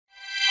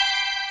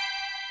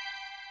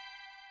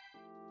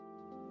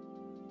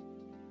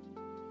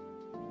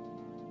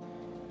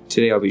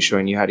Today I'll be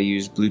showing you how to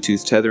use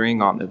Bluetooth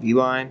tethering on the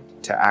VLine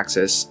to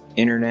access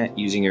internet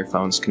using your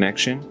phone's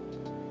connection.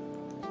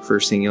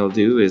 First thing you'll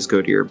do is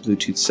go to your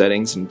Bluetooth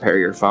settings and pair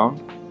your phone.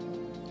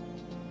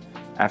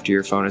 After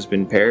your phone has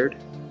been paired,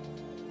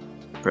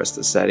 press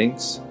the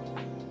settings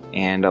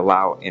and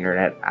allow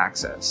internet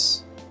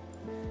access.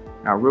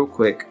 Now real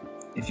quick,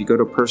 if you go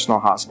to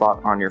personal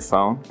hotspot on your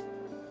phone,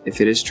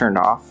 if it is turned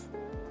off,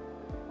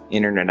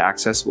 internet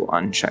access will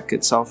uncheck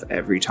itself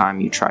every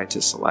time you try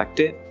to select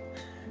it.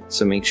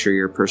 So make sure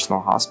your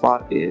personal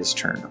hotspot is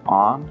turned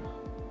on,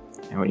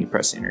 and when you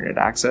press internet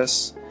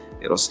access,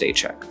 it'll stay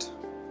checked.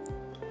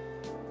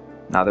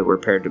 Now that we're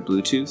paired to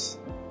Bluetooth,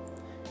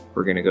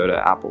 we're going to go to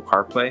Apple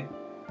CarPlay,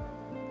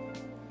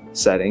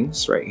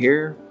 settings right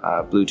here,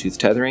 Bluetooth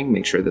tethering,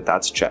 make sure that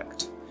that's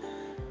checked.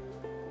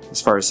 As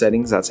far as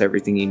settings, that's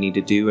everything you need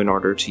to do in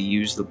order to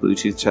use the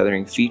Bluetooth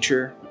tethering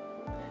feature.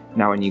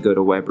 Now when you go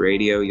to web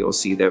radio, you'll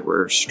see that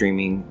we're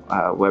streaming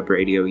web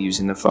radio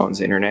using the phone's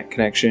internet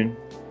connection.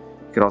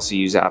 You could also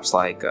use apps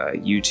like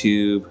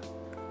YouTube,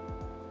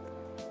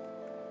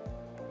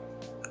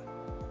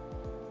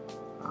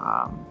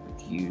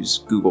 use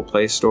Google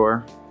Play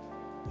Store,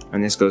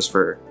 and this goes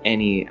for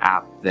any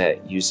app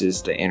that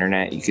uses the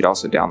internet. You could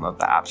also download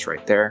the apps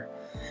right there.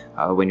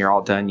 When you're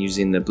all done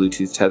using the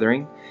Bluetooth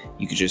tethering,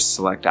 you could just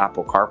select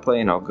Apple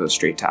CarPlay and it'll go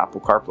straight to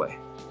Apple CarPlay.